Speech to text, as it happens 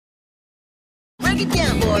break it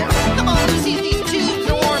down, boy. Come on, let me see if these tubes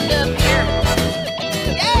are warmed up here.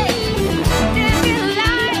 Yay!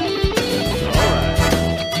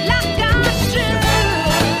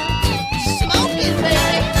 Smoking,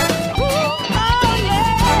 baby.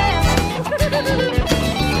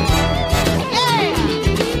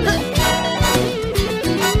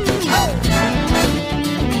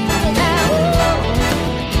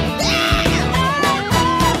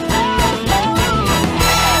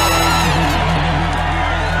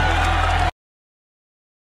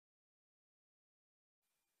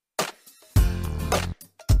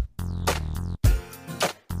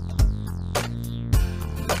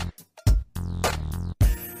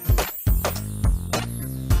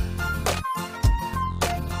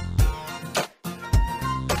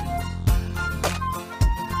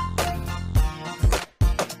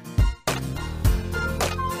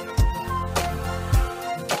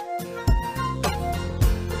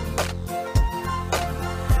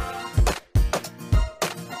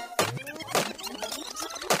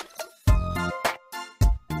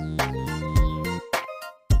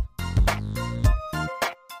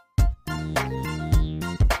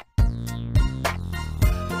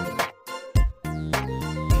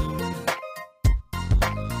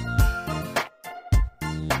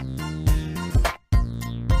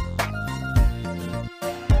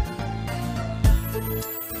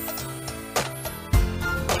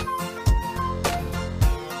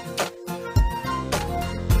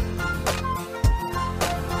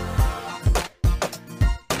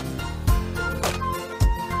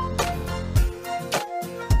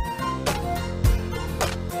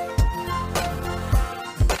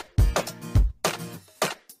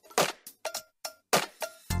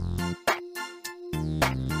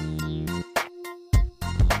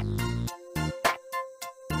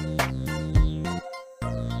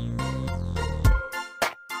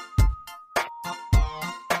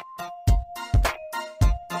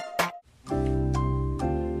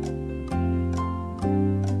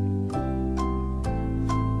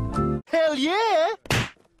 Hell yeah!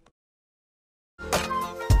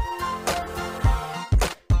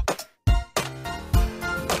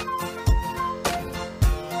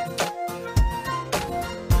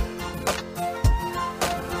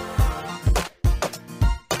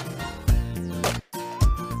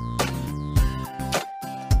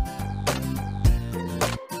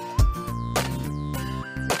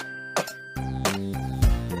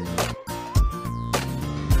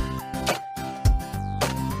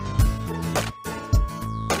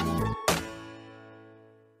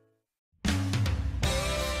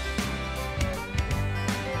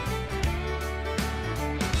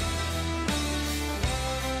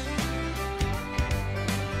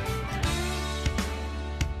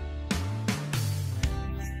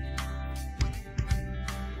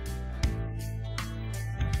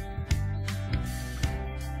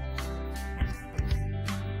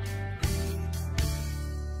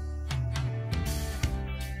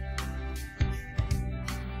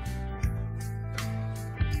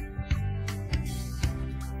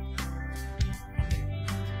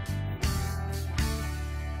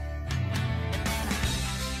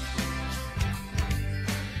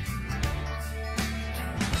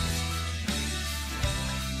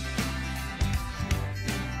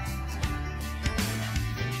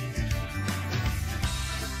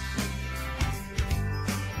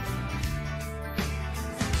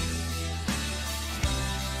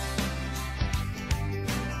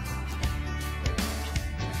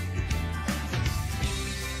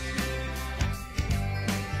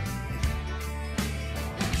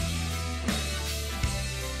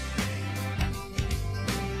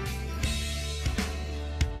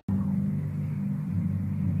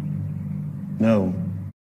 No.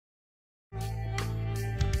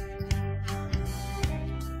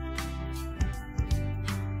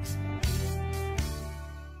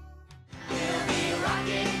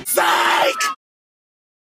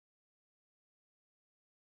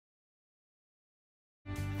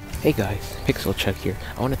 Hey guys, Pixel Chuck here.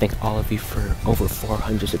 I want to thank all of you for over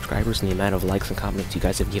 400 subscribers and the amount of likes and comments you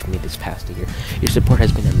guys have given me this past year. Your support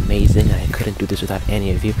has been amazing, and I couldn't do this without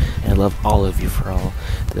any of you. And I love all of you for all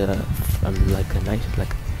the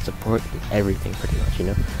support and everything, pretty much, you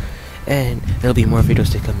know. And there'll be more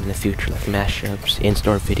videos to come in the future, like mashups,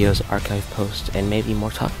 in-store videos, archive posts, and maybe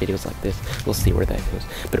more talk videos like this. We'll see where that goes.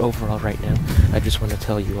 But overall, right now, I just want to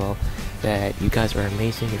tell you all that you guys are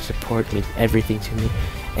amazing. Your support means everything to me,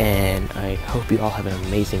 and I hope you all have an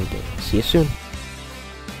amazing day. See you soon.